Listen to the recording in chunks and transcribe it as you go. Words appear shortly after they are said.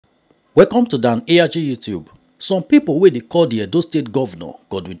Welcome to Dan ARG YouTube. Some people wey dey call the Edo State Governor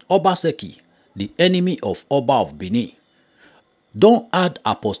Godwin Obaseki the enemy of Oba of Benin don add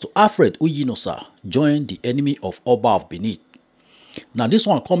Apostle Alfred Uyinosa join the enemy of Oba of Benin. Now this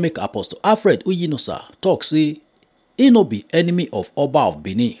one come make Apostle Alfred Uyinosa talk say he no be enemy of Oba of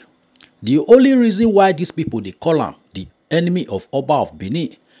Benin. The only reason why these people dey call am the enemy of Oba of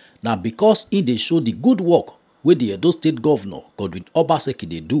Benin na because he dey show the good work wey the Edo State Governor Godwin Obaseki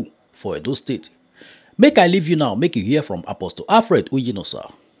dey do for Edo State. Make I leave you now, make you hear from Apostle Alfred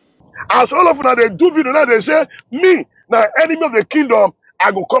Uyinosa. As all of una they do video now, they say, me, now enemy of the kingdom,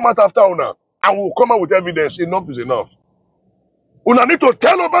 I go come out after una. I will come out with evidence. Enough is enough. Una need to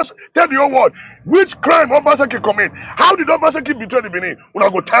tell the whole world which crime Obaseki commit. How did Obaseki betray the Benin? Una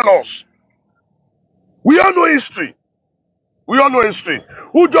go tell us. We all know history. We all know history.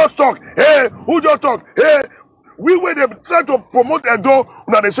 Who just talk? Hey, who just talk? Hey, we when they try to promote Edo,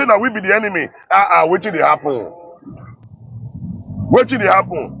 now they say that we be the enemy. Waiting they happen. Waiting they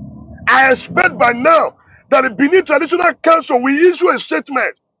happen. I expect by now that the Benin Traditional Council will issue a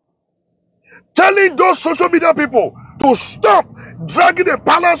statement telling those social media people to stop dragging the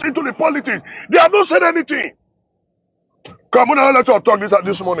palace into the politics. They have not said anything. Come on, let's talk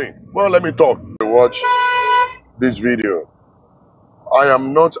this morning. Well, let me talk. Watch this video. I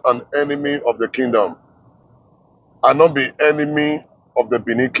am not an enemy of the kingdom. I not be enemy of the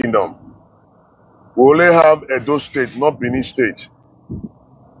Benin kingdom. We only have Edo State, not Benin State.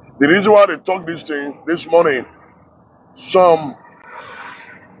 The reason why they talk this thing this morning, some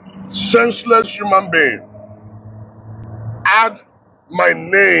senseless human being add my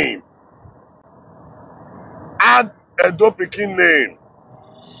name, add Edo Pikin name,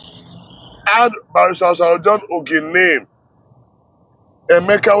 add Barrister John Ogi name,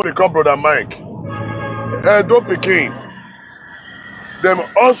 Emeka what they call Brother Mike, Edo Pikin. Them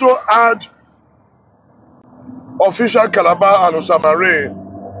also add official Calabar and Osamare,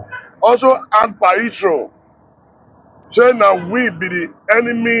 also add Paitro, saying that we be the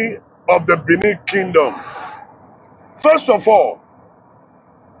enemy of the Benin kingdom. First of all,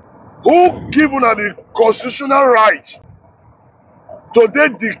 who give una the constitutional right to they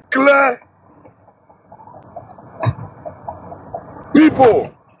declare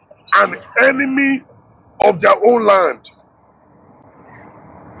people an enemy of their own land?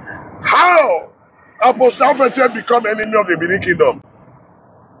 How Apostle Alfred become enemy of the Benin kingdom?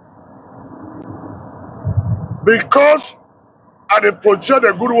 Because I dey project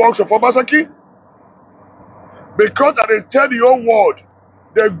the good works of Obaseki, because I dey tell the whole world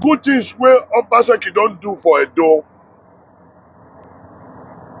the good things where Obaseki don't do for Edo.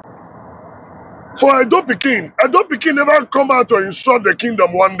 For Edo Pikin never come out to insult the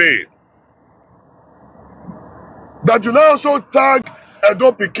kingdom one day. That you now also tag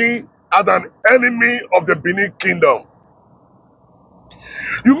Edo Pikin as an enemy of the Benin kingdom.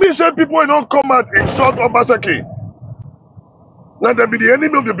 You mean say people will not come out and insult Obaseki? Now they be the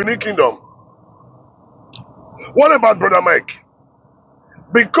enemy of the Benin kingdom. What about Brother Mike?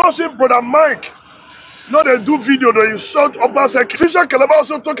 Because if Brother Mike not they do video to insult Obaseki, Fisher Calabar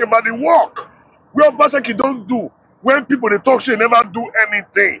also talk about the work where Obaseki don't do when people they talk say never do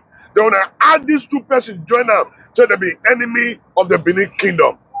anything. They want to add these two persons join up so they be enemy of the Benin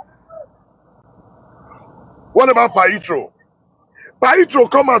kingdom. What about Paitro? Paitro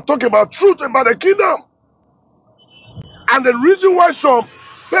come and talk about truth about the kingdom. And the reason why some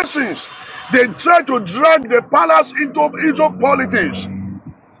persons they try to drag the palace into politics.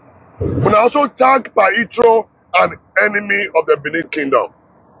 We also tag Paitro an enemy of the Benin kingdom.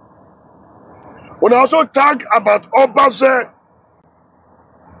 We also tag about Obase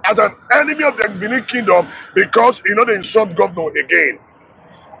as an enemy of the Benin kingdom because he not the insult governor again.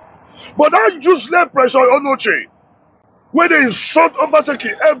 But that useless pressure Onoche, where they insult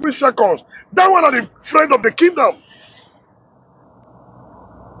Obaseki every second, that one are the friend of the kingdom.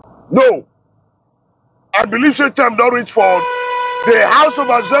 No. I believe say time don't reach for the House of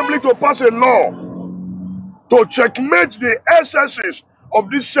Assembly to pass a law to checkmate the excesses of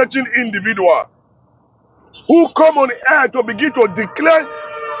this certain individual who come on air to begin to declare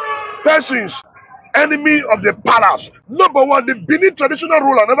persons enemy of the palace. Number one, the Benin traditional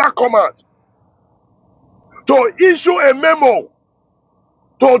ruler never come out to issue a memo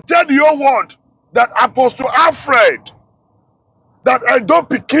to tell the whole world that Apostle Alfred, that Edo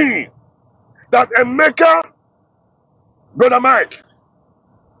Pikin, that Emeka, Brother Mike,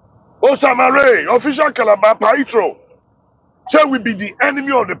 Osamare, official Calabar, Paitro, say we be the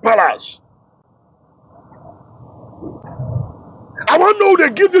enemy of the palace. I want to know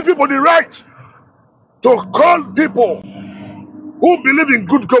they give these people the right to call people who believe in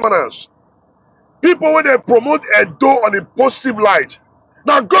good governance, people when they promote Edo on a positive light.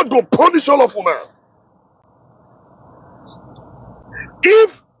 Now God go punish all of una.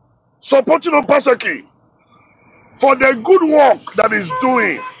 If supporting Obaseki for the good work that he's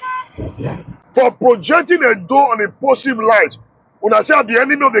doing, for projecting Edo on a positive light, una say I'm the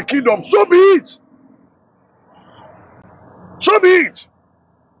enemy of the kingdom, so be it. So be it.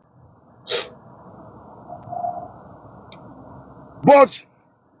 But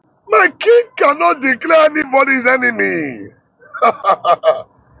my king cannot declare anybody his enemy.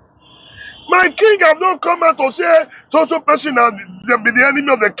 My king have not come out to say so person that they be the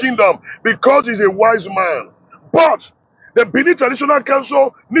enemy of the kingdom because he's a wise man. But the Benin Traditional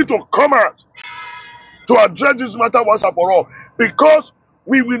Council need to come out to address this matter once and for all, because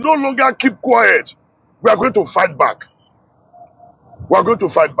we will no longer keep quiet. We are going to fight back. We are going to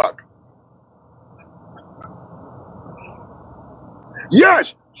fight back.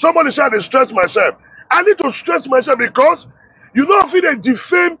 Yes, somebody said I stress myself. I need to stress myself because you know if they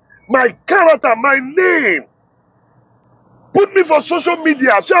defame my character, my name, put me for social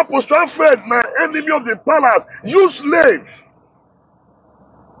media, say Apostle Alfred, my enemy of the palace, you slave.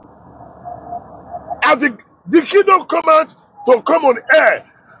 As the kingdom come out to come on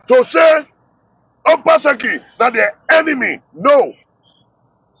air to say Obaseki that the enemy. No.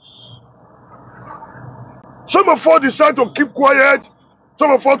 Some of us decide to keep quiet.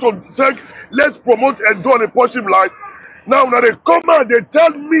 Some of us to say, let's promote and do on a positive light. Now they come out, they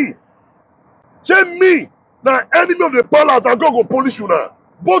tell me, say me, now enemy of the palace, I go police you now.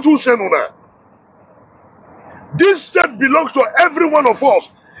 Both who send you now. This state belongs to every one of us.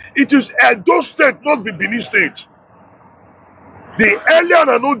 It is Edo State, not the Benin State. The earlier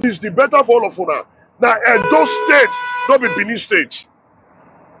I know this, the better for all of you now. Now Edo State, not the Benin State.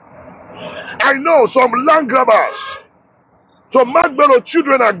 I know some land grabbers, some Magbero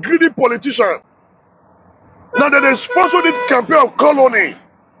children are greedy politicians. Now that they sponsor this campaign of colony.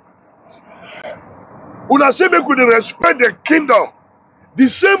 Una say make we respect the kingdom. The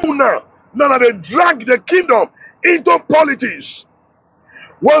same una, now they drag the kingdom into politics.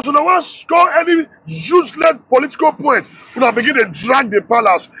 Once una want score any useless political point, una begin to drag the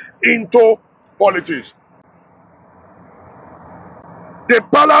palace into politics. The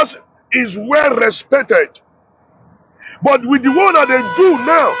palace is well respected. But with the one that they do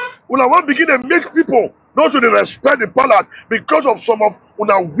now, una want begin to make people not to respect the palace because of some of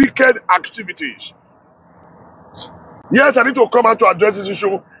una wicked activities. Yes, I need to come out to address this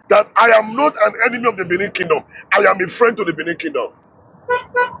issue that I am not an enemy of the Benin Kingdom. I am a friend to the Benin Kingdom.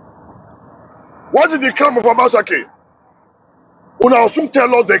 What is the crime of Obaseki? Una will soon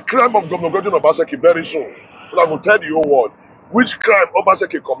tell us the crime of Governor Godwin Obaseki very soon. Una will tell the whole world which crime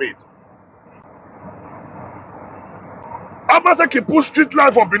Obaseki commit. Obaseki put street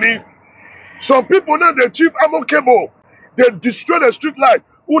light for Benin. Some people now the chief ammo cable. They destroy the street light.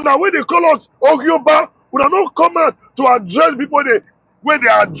 Una when they call us Ogioba, una not come out to address people when they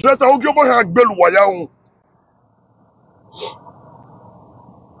address Ogioba and Beluwaya.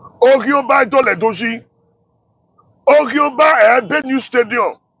 Ogioba Dole Doji. Ogioba Ebe New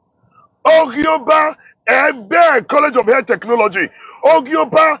Stadium. Ogioba Ebe College of Health Technology.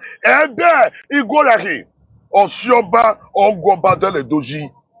 Ogioba Ebe Igwolahi. Osioba Ogioba Dole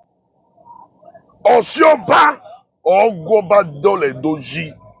Doji. Osioba Ogioba Dole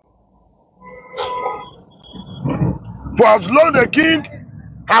Doji. For as long the king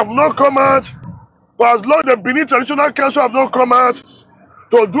have not come out, for as long the Benin Traditional Council have not come out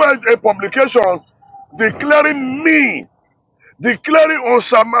to do a publication declaring me, declaring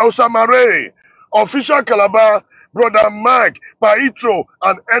Osamare, official Calabar, Brother Mike, Paitro,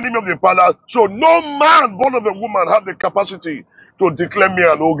 an enemy of the palace. So no man born of a woman have the capacity to declare me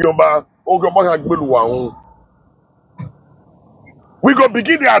an Ogioba Hagbeluwa. We go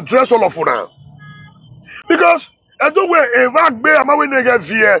begin to address all of you now. Because I don't wear a rag bear, my way get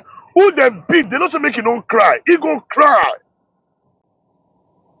fear. Who they beat, they don't make you don't cry. He go cry.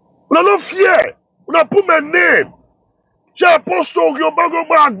 Una no fear. Una put my name. Say Apostle Ogioba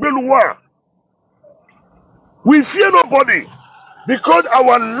Hagbeluwa. We fear nobody because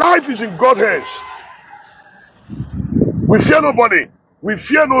our life is in God's hands. We fear nobody. We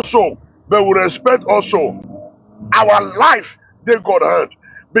fear no soul, but we respect also. Our life, they God's hand.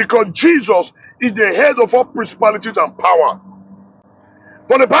 Because Jesus is the head of all principalities and power.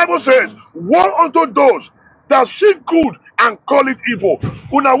 For the Bible says, woe unto those that see good and call it evil.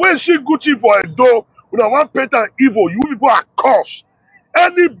 Una when see good thing for a door, una want better evil, you people are cursed.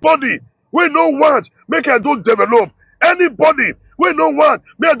 Anybody we no want, make a do develop. Anybody we no want,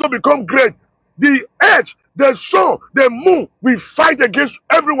 make a do become great. the earth, the sun, the moon will fight against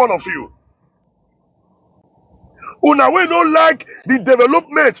every one of you. Una we no like the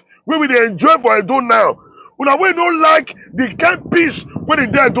development we will enjoy for Edo now. Una we no like the kind peace we dey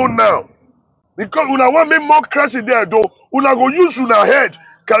there Edo now. Because una want make more crisis there Edo, una go use una head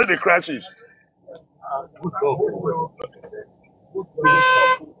carry the crisis.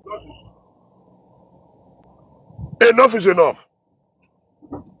 Enough is enough.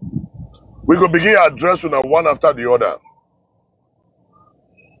 We go begin address una one after the other.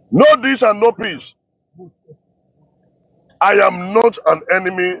 No this and no peace. I am not an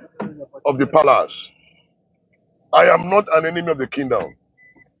enemy of the palace. I am not an enemy of the kingdom.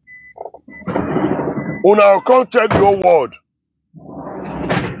 Una come tell the whole world.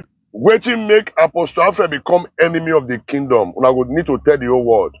 Wetin make Apostle Alfred become enemy of the kingdom? Una would need to tell the whole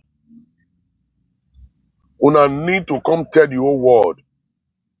world. Una need to come tell the whole world.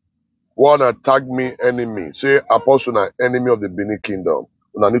 Wanna tag me enemy? Say Apostle na enemy of the Benin kingdom.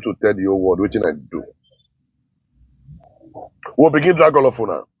 Una need to tell the whole world wetin I do. We'll begin drag all of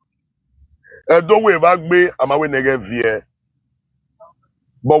una. Edo we bagbe amawe nege vie.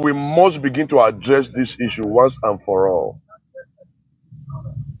 But we must begin to address this issue once and for all.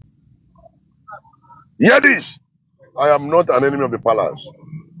 Hear this. I am not an enemy of the palace.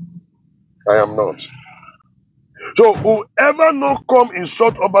 I am not. So whoever not come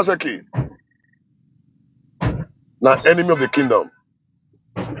insult Obaseki, na enemy of the kingdom.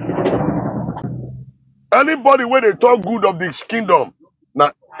 Anybody where they talk good of this kingdom,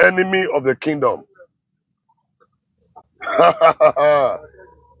 na enemy of the kingdom.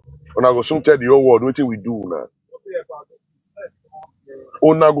 Una go soon tell the whole world wetin we do now.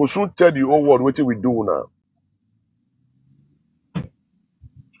 Una go soon tell the whole world wetin we do now.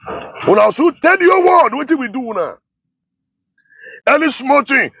 Una soon tell the whole world wetin we do now. Any small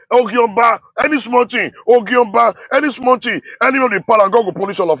thing, Ogiomba, any small thing, Ogiomba, any small thing, any of the palace, God go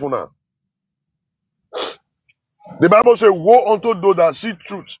punish all of una. The Bible says, woe unto those that see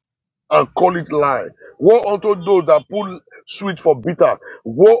truth and call it lie. Woe unto those that put sweet for bitter.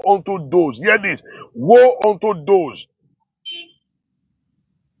 Woe unto those, hear this, woe unto those.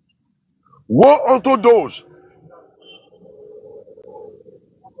 Woe unto those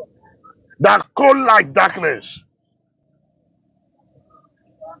that call like darkness.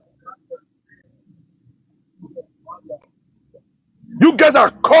 You guys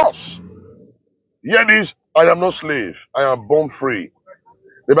are cursed. Hear this, I am not slave. I am born free.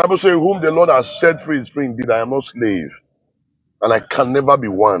 The Bible says, whom the Lord has set free is free indeed. I am not slave. And I can never be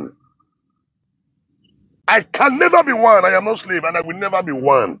one. I can never be one. I am not slave and I will never be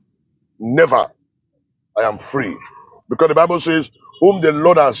one. Never. I am free. Because the Bible says, whom the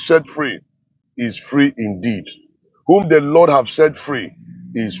Lord has set free is free indeed. Whom the Lord have set free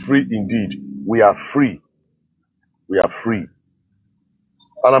is free indeed. We are free. We are free.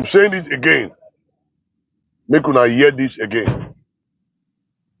 And I'm saying this again. Make una hear this again.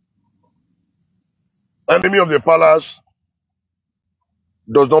 Enemy of the palace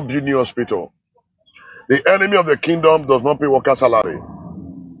does not build new hospital. The enemy of the kingdom does not pay worker salary.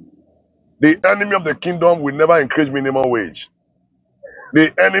 The enemy of the kingdom will never increase minimum wage.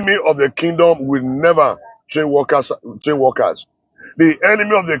 The enemy of the kingdom will never train workers. The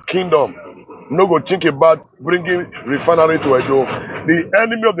enemy of the kingdom no go think about bringing refinery to Edo. The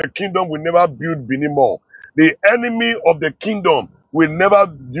enemy of the kingdom will never build Benin Mall. The enemy of the kingdom will never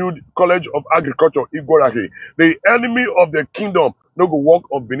build College of Agriculture, Igborahi. The enemy of the kingdom no go work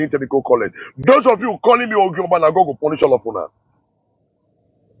on Benin Technical College. Those of you calling me Ogioba, na go punish all of una.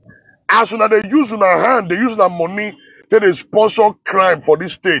 As una they use una hand, they use una money, they sponsor crime for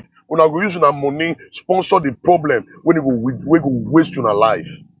this state. Una go use una money, sponsor the problem when we go waste una life.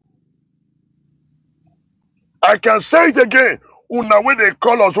 I can say it again. Una when they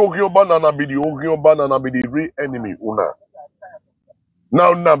call us Ogioba, na be the Ogioba, na be the real enemy. Una.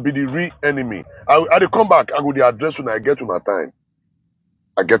 Now be the real enemy. I dey come back. I go the address when I get una time.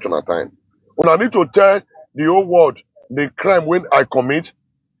 I get una time. Una need to tell the whole world the crime when I commit,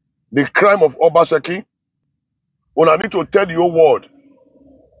 the crime of Obaseki. Una need to tell the whole world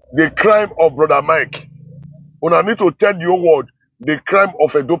the crime of Brother Mike. Una need to tell the whole world the crime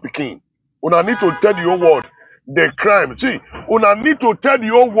of Edo Pikin. Una need to tell the whole world the crime. See, una need to tell the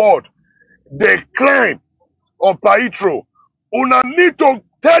whole world the crime of Paitro. Una need to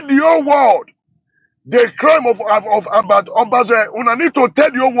tell the whole world the crime of Abad Obaze. Una need to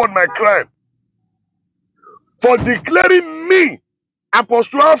tell the whole world my crime for declaring me,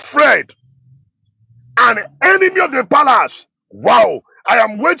 Apostle Alfred, an enemy of the palace. Wow. I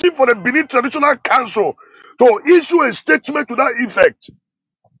am waiting for the Benin Traditional Council to issue a statement to that effect.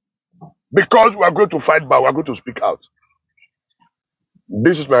 Because we are going to fight back, we are going to speak out.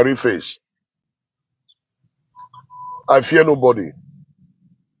 This is my real face. I fear nobody.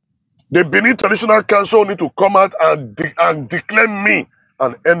 The Benin Traditional Council need to come out and declare me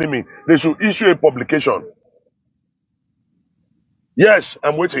an enemy. They should issue a publication. Yes,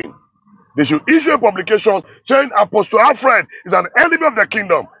 I'm waiting. They should issue a publication saying Apostle Alfred is an enemy of the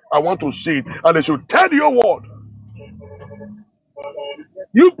kingdom. I want to see it. And they should tell your word.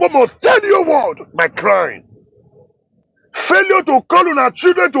 You must tell your word by crying. Failure to call on our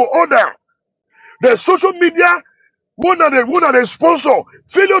children to order. The social media, one of the sponsor,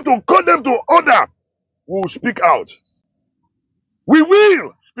 failure to call them to order. We will speak out. We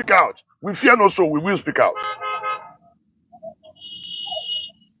will speak out. We fear no soul. We will speak out.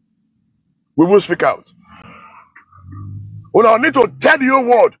 We will speak out. We now need to tell your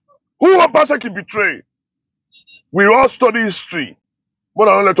word. Who Obaseki betray? We all study history. But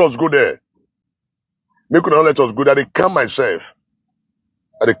don't let us go there. Make not let us go there. I dey calm myself.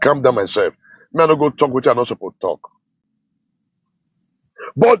 I dey calm down myself. Me I no go talk which I not supposed to talk.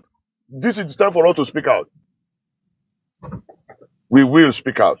 But this is the time for us to speak out. We will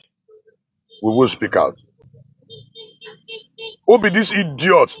speak out. We will speak out. Who be this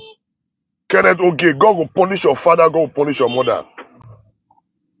idiot? Kenneth, okay, God will punish your father, God will punish your mother.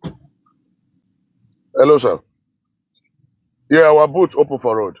 Hello, sir. Yeah, our boat open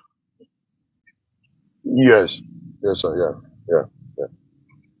for road. Yes. Yes, sir. Yeah.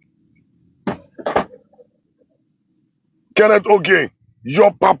 Kenneth, okay,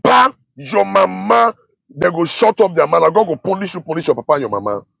 your papa, your mama, they go shut up their mouth. God will punish your papa and your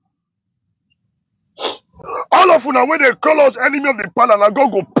mama. All of una, when they call us enemy of the palace,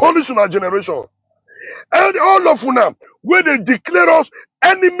 God will punish our generation. And all of una, when they declare us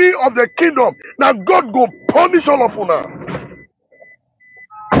enemy of the kingdom, now God will punish all of una.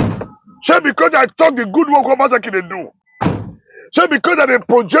 Say because I talk the good work Obaseki they do. Say because I they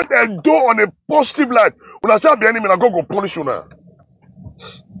project a door on a positive light. When I say the enemy, now God will punish una.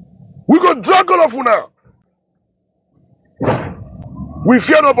 We go drag all of una. We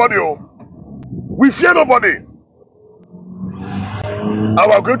fear nobody. Oh. We fear nobody. And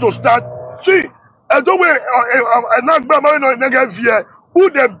we're going to start. See, I don't wait. Not get fear. Who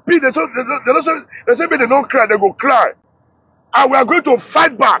they beat? They say they don't cry. They go cry. And we are going to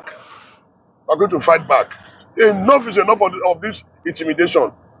fight back. We are going to fight back. Enough is enough of this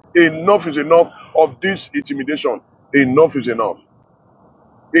intimidation. Enough is enough of this intimidation. Enough is enough.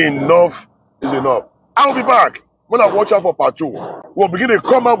 Enough is enough. I'll be back. When I watch out for part 2, we'll begin to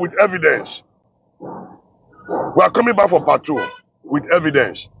come up with evidence. We are coming back for part 2 with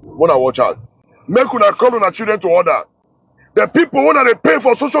evidence. When I watch out. Make una call on our children to order. The people when they pay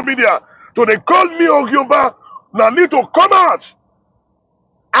for social media, so they call me Ogyumba, now need to come out.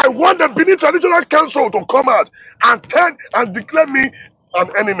 I want the Benin Traditional Council to come out and tell and declare me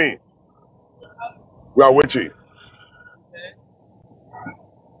an enemy. We are waiting.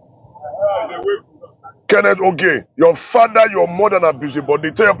 Kenneth, okay, your father, your mother are busy, but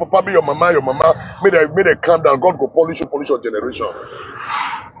they tell your papa, be your mama, may they calm down. God go punish your generation.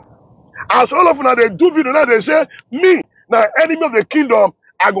 As all of them, they do video now, they say, me, now enemy of the kingdom,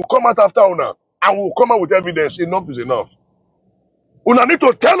 I go come out after una. I will come out with evidence. Enough is enough. Una need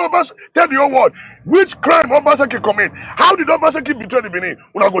to tell your word. Which crime Obaseki commit? How did Obaseki betray the Benin?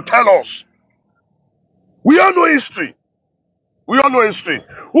 Una go tell us. We all know history. We all know history.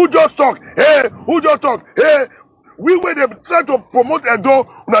 Who just talk? Hey, who just talk? Hey, we when they try to promote Edo,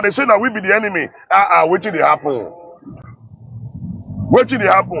 now they say that we be the enemy. Waiting they happen. Waiting they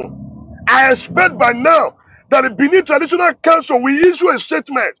happen. I expect by now that the Benin Traditional Council will issue a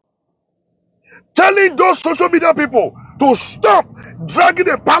statement telling those social media people to stop dragging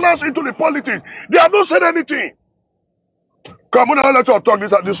the palace into the politics. They have not said anything. Come on, let us talk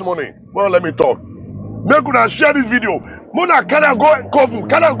this morning. Well, let me talk. Make una share this video. Mona cannot go cover,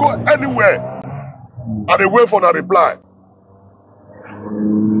 cannot go anywhere. And they wait for a reply.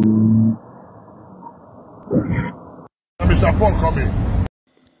 Mr. Paul coming.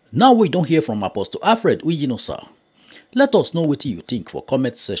 Now we don't hear from Apostle Alfred Uyinosa. Let us know what you think for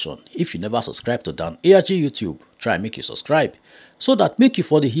comment section. If you never subscribe to Dan ARG YouTube, try make you subscribe so that make you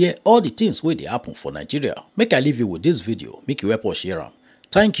for the hear all the things where they happen for Nigeria. Make I leave you with this video, make you help us share them.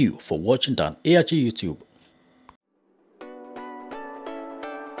 Thank you for watching Dan ARG YouTube.